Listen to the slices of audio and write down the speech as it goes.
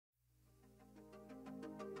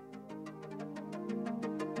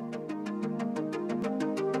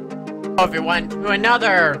Everyone to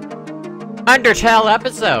another Undertale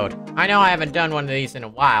episode. I know I haven't done one of these in a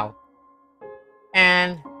while.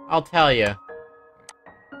 And I'll tell you.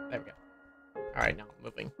 There we go. Alright, now I'm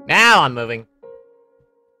moving. Now I'm moving.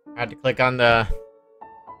 I had to click on the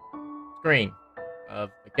screen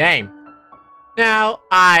of the game. Now,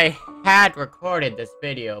 I had recorded this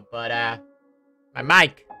video, but, my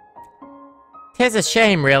mic. 'Tis a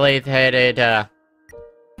shame, really, that it,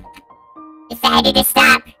 decided to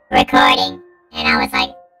stop recording, and I was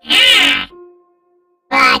like,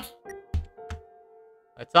 but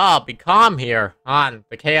let's all be calm here on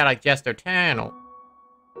the Chaotic Jester channel.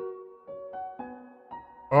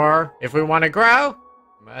 Or, if we want to grow,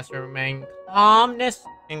 we must remain calmness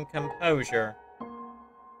and composure.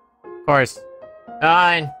 Of course,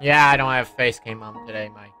 yeah, I don't have face cam on today.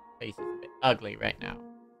 My face is a bit ugly right now.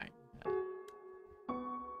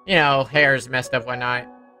 You know, hair's messed up one night.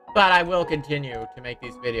 But I will continue to make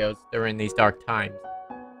these videos during these dark times.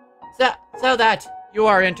 So that you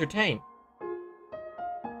are entertained.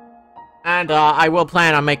 And, I will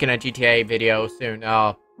plan on making a GTA video soon.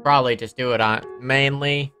 I'll probably just do it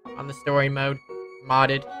mainly on the story mode,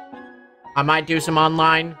 modded. I might do some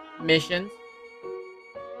online missions.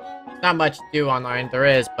 There's not much to do online, there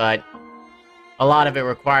is, but a lot of it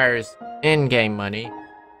requires in-game money,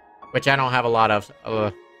 which I don't have a lot of,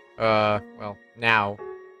 well, now.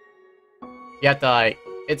 You have to, like,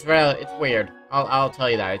 it's weird. I'll tell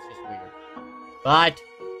you that, it's just weird. But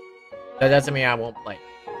that doesn't mean I won't play.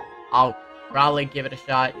 I'll probably give it a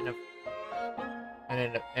shot in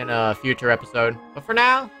a future episode. But for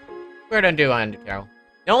now, we're gonna do Undertale.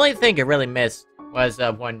 The only thing it really missed was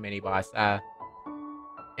one mini boss,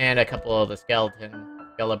 and a couple of the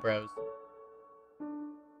Skelebros.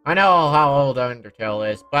 I know how old Undertale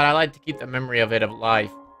is, but I like to keep the memory of it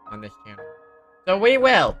alive on this channel. So we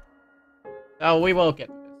will get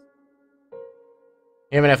to this.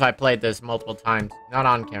 Even if I played this multiple times. Not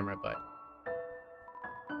on camera, but...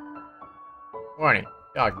 Warning.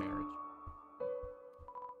 Dog marriage.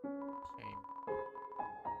 Shame.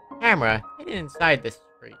 Camera, hidden inside this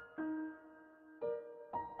tree.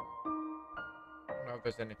 I don't know if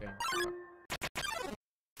there's anything.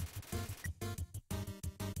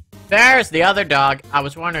 There's the other dog. I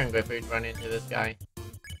was wondering if we'd run into this guy.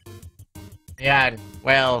 Yeah,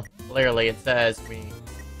 well, clearly it says we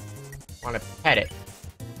want to pet it.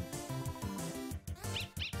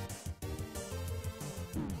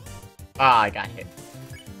 Ah, I got hit.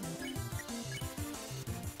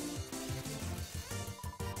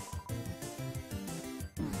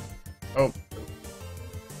 Oh.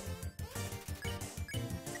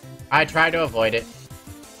 I tried to avoid it.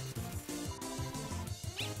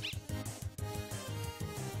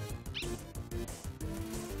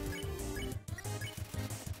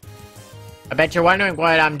 I bet you're wondering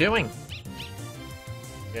what I'm doing.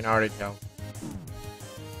 You can already tell.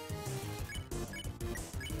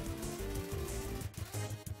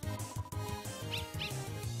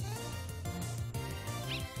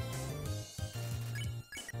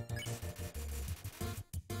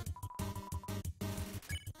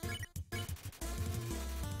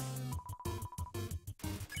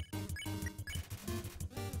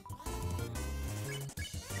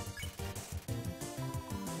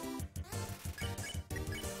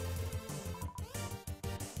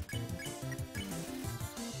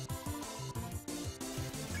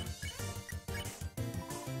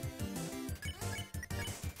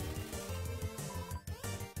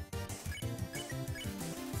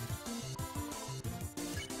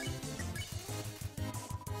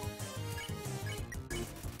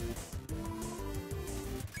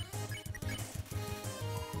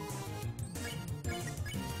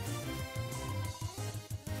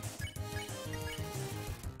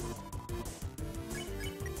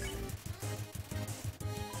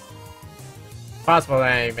 Possible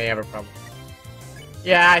that I may have a problem.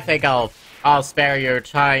 Yeah, I think I'll spare your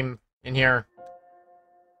time in here.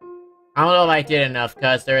 I don't know if I did enough,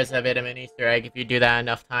 because there is a bit of an Easter egg if you do that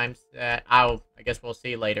enough times. I guess we'll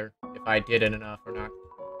see later if I did it enough or not.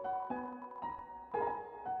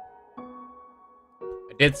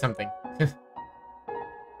 I did something.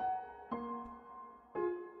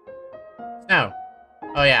 Snow.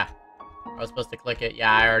 Oh yeah. I was supposed to click it.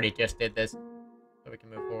 Yeah, I already just did this. So we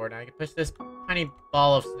can move forward. Now I can push this tiny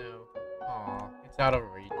ball of snow. Aw, it's out of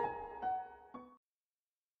reach.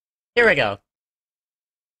 Here we go.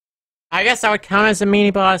 I guess that would count as a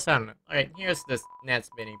mini boss. I don't know. Alright, here's this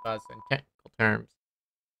next mini boss in technical terms.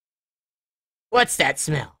 What's that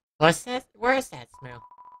smell? What's that? Where's that smell?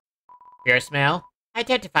 Your smell?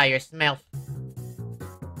 Identify your smell.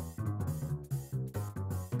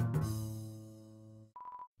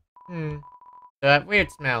 That weird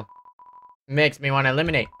smell. Makes me want to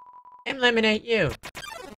eliminate you.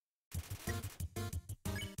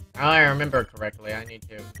 Oh, I remember correctly. I need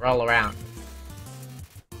to roll around.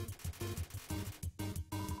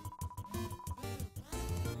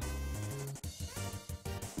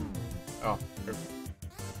 Oh, true.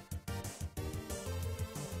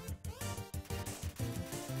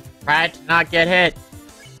 Try to not get hit.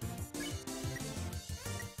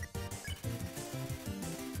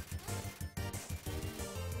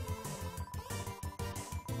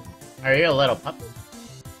 Are you a little pup?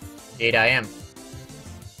 Indeed, I am.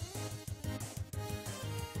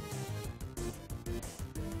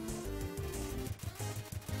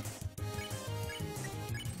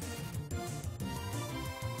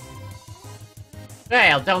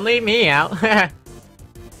 Hey, don't leave me out.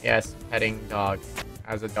 Yes, petting dog.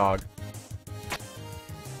 As a dog.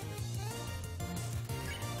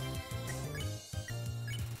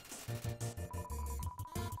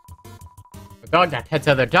 A dog that pets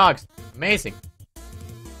other dogs. Amazing.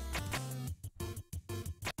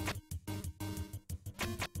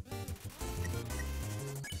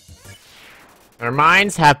 Our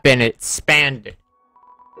minds have been expanded.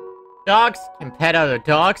 Dogs can pet other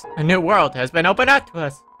dogs. A new world has been opened up to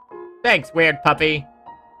us. Thanks, weird puppy.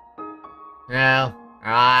 Well,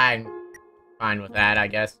 I'm fine with that, I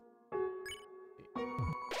guess.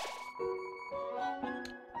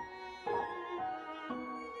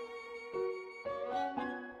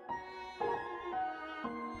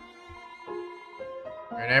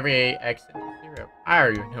 Turn every exit to 0. I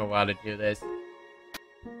already know how to do this.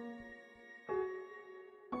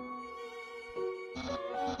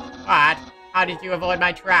 What? How did you avoid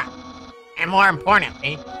my trap? And more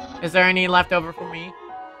importantly, is there any left over for me?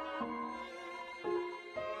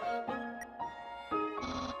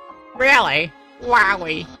 Really?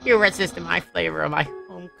 Wowie, you resisted my flavor of my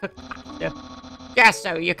home-cooked pasta. Just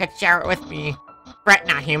so you could share it with me. Fret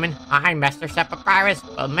not, human. I, Master Sepapyrus,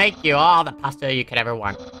 will make you all the pasta you could ever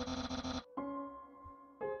want.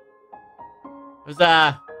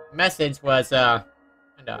 Message was,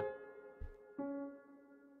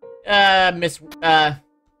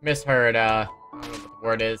 misheard, I don't know what the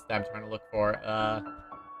word is that I'm trying to look for,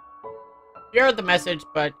 you heard the message,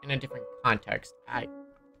 but in a different context.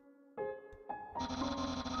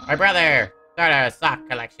 My brother started a sock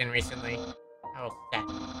collection recently. I was sad.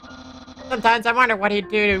 Sometimes I wonder what he'd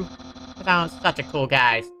do without such a cool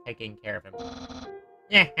guy taking care of him.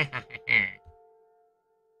 Yeah.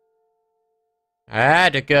 I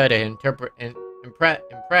had a good impression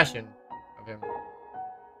of him.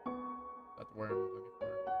 That's the word I'm looking for.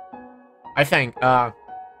 I think, of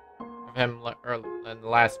him in the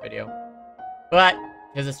last video. But,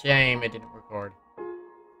 it's a shame it didn't record.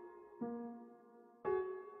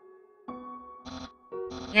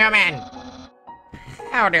 Human!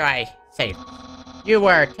 How do I say this? You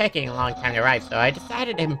were taking a long time to arrive, so I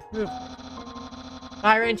decided to improve.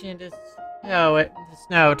 I arranged it into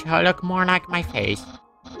snow to look more like my face.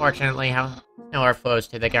 Fortunately, how snow flows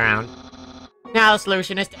to the ground. Now the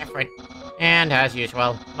solution is different. And as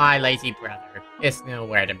usual, my lazy brother is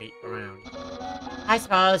nowhere to be around. I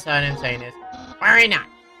suppose what I'm saying is, worry not.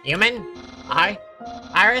 Human?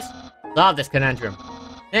 Iris? Solve this conundrum.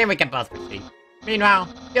 Then we can both proceed. Meanwhile,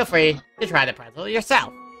 feel free to try the pretzel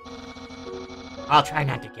yourself. I'll try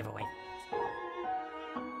not to give away things.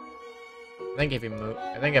 I think he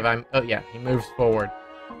moves forward.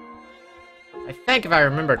 I think if I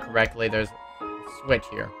remember correctly, there's a switch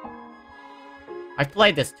here. I've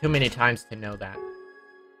played this too many times to know that.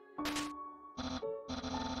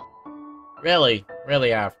 Really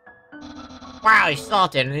have. Wow, you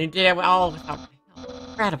solved it, and you did it all without fail.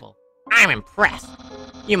 Incredible. I'm impressed.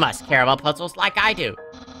 You must care about puzzles like I do.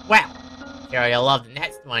 Well, sure you'll love the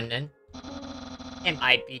next one then. It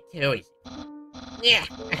might be too easy. Yeah.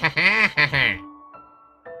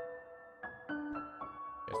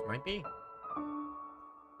 This might be.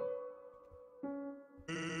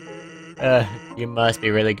 You must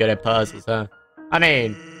be really good at puzzles, huh? I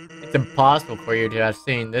mean, it's impossible for you to have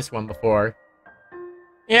seen this one before.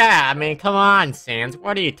 Yeah, I mean, come on, Sans.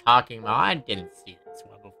 What are you talking about? I didn't see this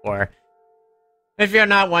one before. If you're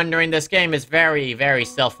not wondering, this game is very, very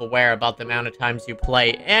self-aware about the amount of times you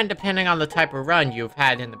play, and depending on the type of run you've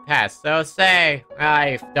had in the past. So say,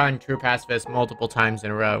 I've done True Pacifist multiple times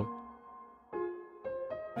in a row.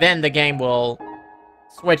 Then the game will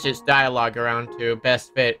switch its dialogue around to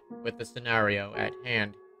best fit with the scenario at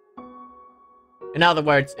hand. In other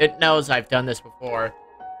words, it knows I've done this before.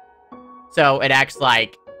 So it acts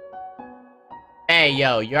like, hey,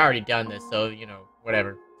 yo, you already done this, so, you know,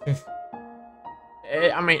 whatever.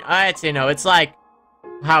 I mean, it's, you know, it's like,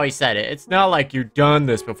 how he said it. It's not like you've done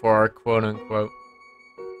this before, quote unquote.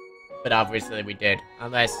 But obviously we did.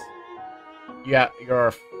 Unless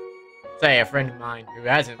you're, say, a friend of mine who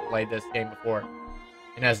hasn't played this game before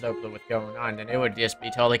and has no clue what's going on, then it would just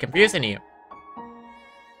be totally confusing to you.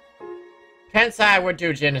 Can't say I would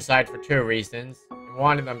do genocide for 2 reasons. And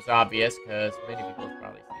one of them's obvious, because many people have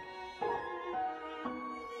probably seen it.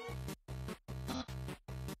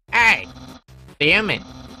 Hey! The human!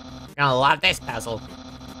 You're gonna love this puzzle.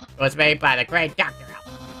 It was made by the great Dr.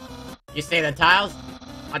 Elf. You see the tiles?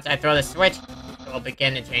 Once I throw the switch, it will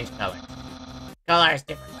begin to change color. Color is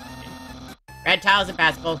different. Red tiles are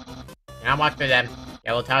passable. You cannot walk through them.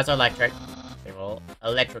 Yellow tiles are electric. They will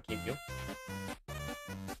electrocute you.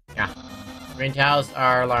 Yeah. Green tiles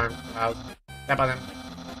are alarm tiles. Step on them.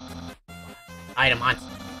 Hide a monster.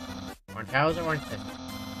 Orange tiles are orange tiles.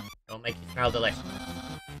 It'll make you smell delicious.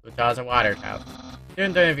 Blue tiles are water tiles. Do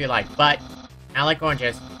them if you like, but I like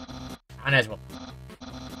oranges. Not as well.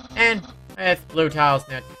 And with blue tiles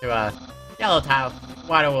next to a yellow tile,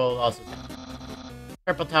 water will also touch.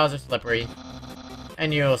 Purple tiles are slippery,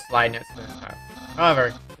 and you'll slide next to this tile.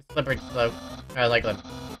 However, the slippery slope, like lemon,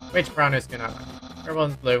 which browners do not like. Purple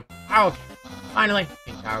and blue. Oh, okay. Finally,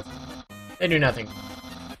 pink tiles. They do nothing.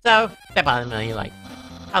 So, step on them how you like.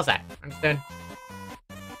 How's that? Understand?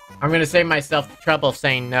 I'm gonna save myself the trouble of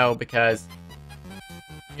saying no because,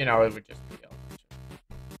 you know, it would just be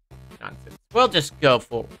nonsense. We'll just go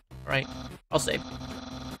forward, right? I'll save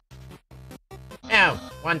you. Now,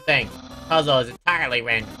 one thing. Puzzle is entirely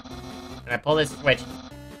random. When I pull this switch,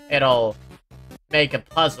 it'll make a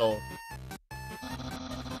puzzle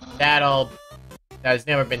that has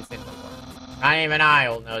never been seen before. Not even I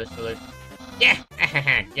will know the solution. Yeah!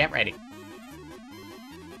 Get ready.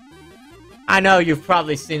 I know you've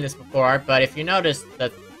probably seen this before, but if you notice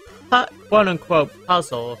the quote-unquote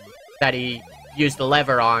puzzle that he used the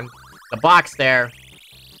lever on, the box there,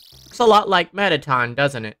 looks a lot like Metaton,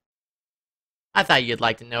 doesn't it? I thought you'd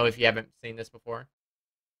like to know if you haven't seen this before.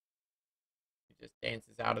 He just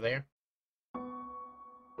dances out of there.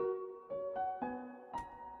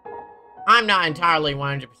 I'm not entirely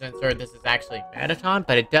 100% sure this is actually Metaton,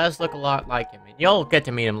 but it does look a lot like him, and you'll get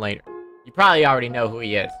to meet him later. You probably already know who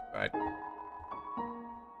he is, but...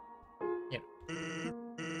 you know.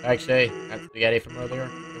 Actually, that spaghetti from earlier,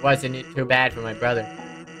 it wasn't too bad for my brother.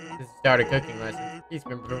 Since he started cooking lessons, he's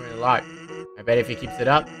been improving a lot. I bet if he keeps it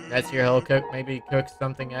up, next year he'll maybe cook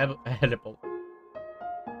something edible.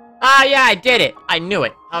 Ah, yeah, I did it! I knew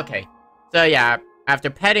it! Okay. So yeah,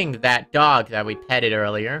 after petting that dog that we petted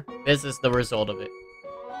earlier, this is the result of it.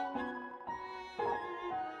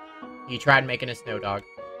 He tried making a snow dog.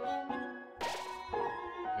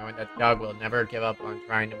 Knowing that the dog will never give up on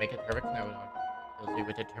trying to make a perfect snow dog, he'll do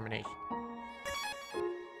with determination.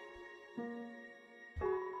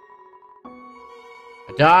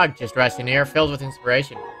 A dog just resting here, filled with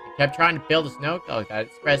inspiration. It kept trying to build a snow dog that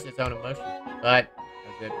expressed its own emotions, but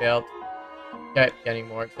as it built, it kept getting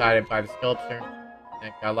more excited by the sculpture, and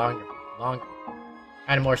it got longer and longer.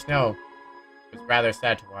 Added more snow. It was rather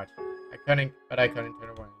sad to watch. I couldn't turn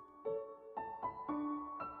away.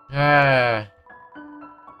 Ah.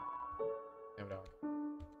 No dog.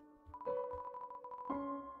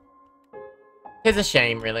 It's a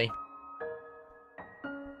shame, really.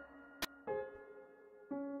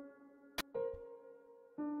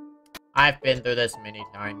 I've been through this many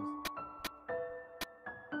times.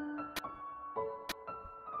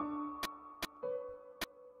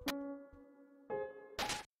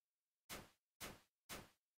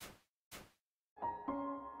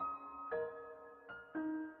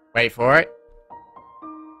 Wait for it.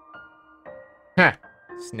 Huh.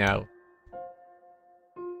 Snow.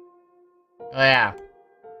 Oh yeah.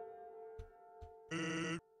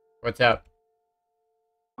 What's up?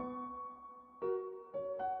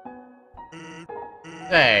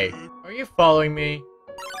 Hey, are you following me?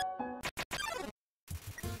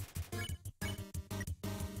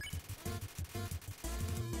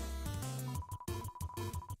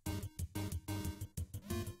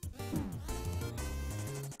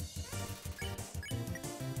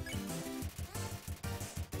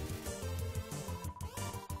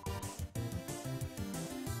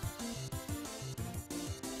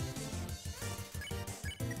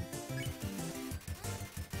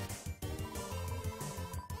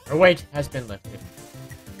 Her weight has been lifted.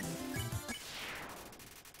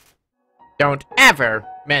 Don't ever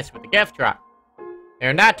mess with the gift drop.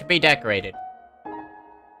 They're not to be decorated.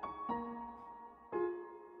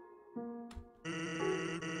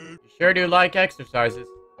 You sure do like exercises.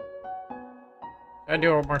 Should I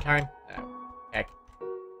do it one more time? Oh, heck.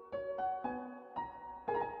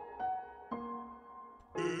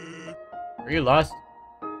 Are you lost?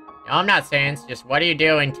 No, I'm not Sans. Just what are you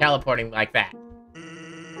doing teleporting like that?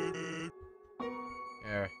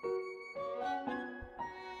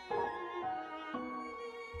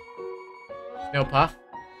 Snow Puff.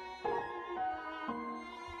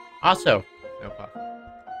 Also, Snow Puff.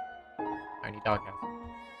 Tiny doghouse.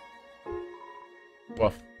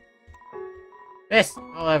 Woof. This,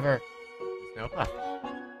 however, is Snow Puff.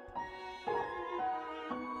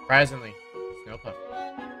 Surprisingly, Snow Puff.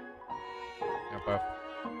 Snow Puff.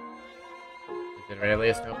 Is it really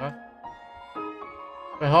a Snow Puff?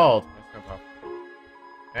 Behold, a Snow Puff.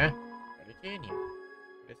 Eh? Very genius.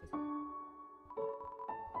 What is this?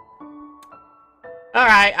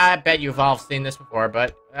 Alright, I bet you've all seen this before,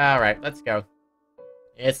 but alright, let's go.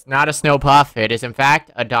 It's not a Snow Puff, it is in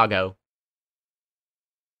fact a doggo.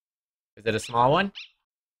 Is it a small one?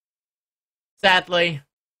 Sadly,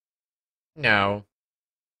 no.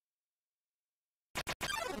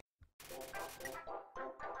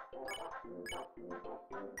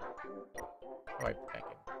 Quite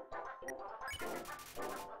pecking.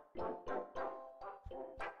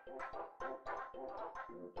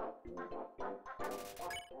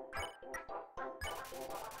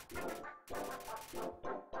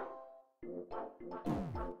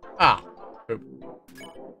 Ah, poop.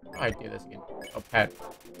 I do this again. Oh, pet.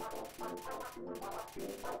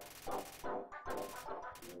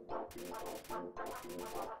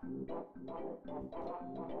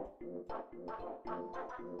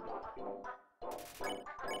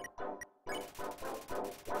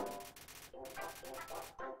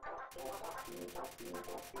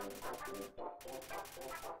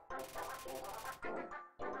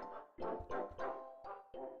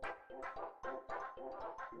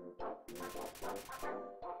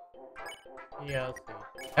 Yeah, let's see.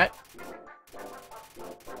 Pet.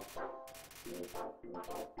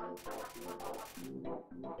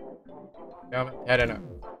 Don't pet enough.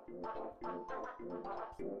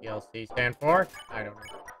 DLC stand for? I don't know.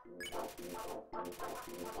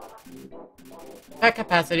 Pet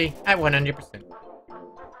capacity at 100%.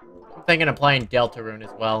 I'm thinking of playing Deltarune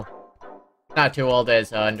as well. Not too old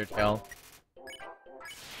as Undertale.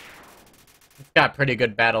 It's got pretty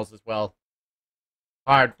good battles as well.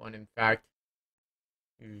 Hard one, in fact.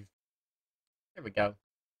 There we go.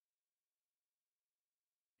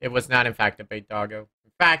 It was not, in fact, a bait doggo.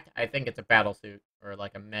 In fact, I think it's a battle suit, or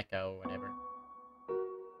like a mecha or whatever.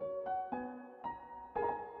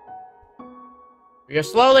 We are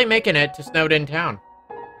slowly making it to Snowdin Town,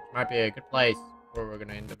 which might be a good place where we're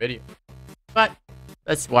gonna end the video. But,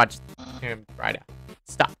 let's watch him try to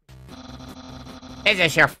stop. This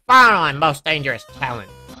is your final and most dangerous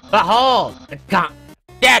challenge. Behold, the gauntlet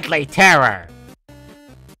of deadly terror!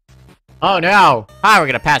 Oh no! How are we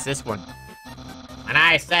gonna pass this one? When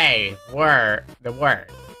I say the word,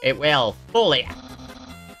 it will fully act.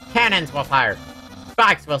 Cannons will fire,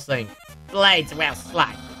 spikes will sing, blades will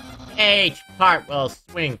slide. Each part will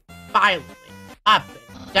swing violently, up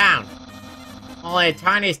and down. Only a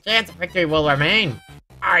tiny chance of victory will remain.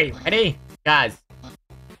 Are you ready? Guys,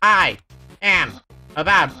 I am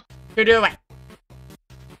about to do it.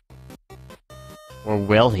 Or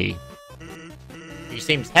will he? He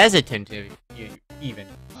seems hesitant to even.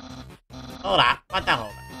 Hold on, what the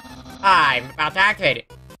hold on? I'm about to activate it.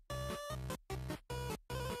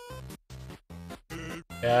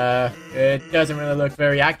 It doesn't really look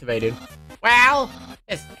very activated. Well,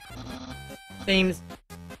 this seems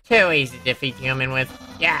too easy to defeat the human with.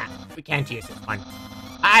 Yeah, we can't use this one.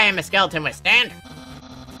 I am a skeleton with standard.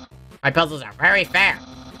 My puzzles are very fair.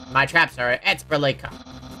 My traps are expertly cut.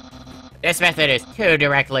 This method is too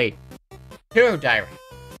direct.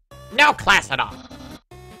 No class at all.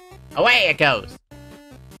 Away it goes.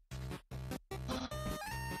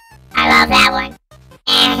 I love that one.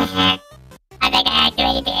 I think I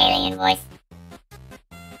activated the alien voice.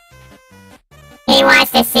 He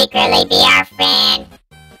wants to secretly be our friend,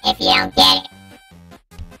 if you don't get it.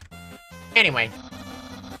 Anyway,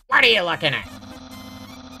 what are you looking at?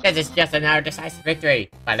 This is just another decisive victory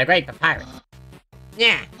by the great papyrus.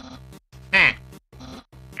 Yeah. Huh.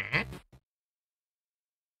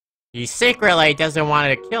 He secretly doesn't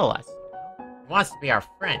want to kill us. He wants to be our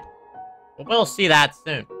friend. But we'll see that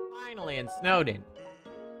soon. Finally in Snowdin.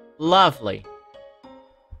 Lovely.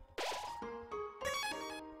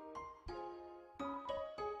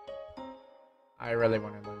 I really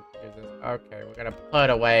want to use this. Okay, we're gonna put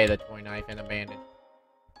away the toy knife and the bandage.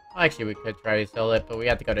 Well, actually, we could try to sell it, but we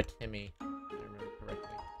have to go to Timmy. If I remember correctly.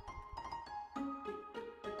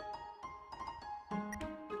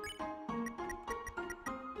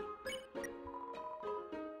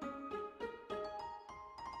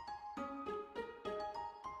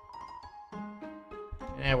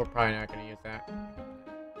 We're probably not gonna use that.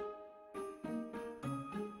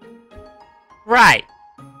 Right.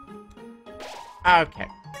 Okay.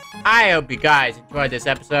 I hope you guys enjoyed this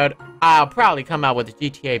episode. I'll probably come out with a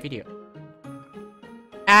GTA video.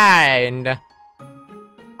 And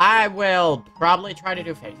I will probably try to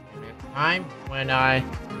do FaceTime next time when I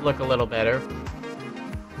look a little better.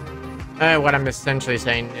 What I'm essentially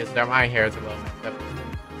saying is that my hair is a little messed up.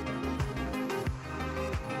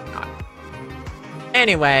 Not.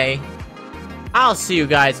 Anyway, I'll see you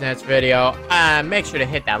guys in the next video. Make sure to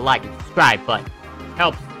hit that like and subscribe button.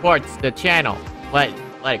 Help supports the channel. Let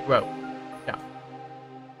it grow. No.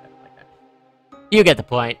 Like that. You get the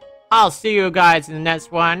point. I'll see you guys in the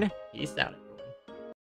next one. Peace out.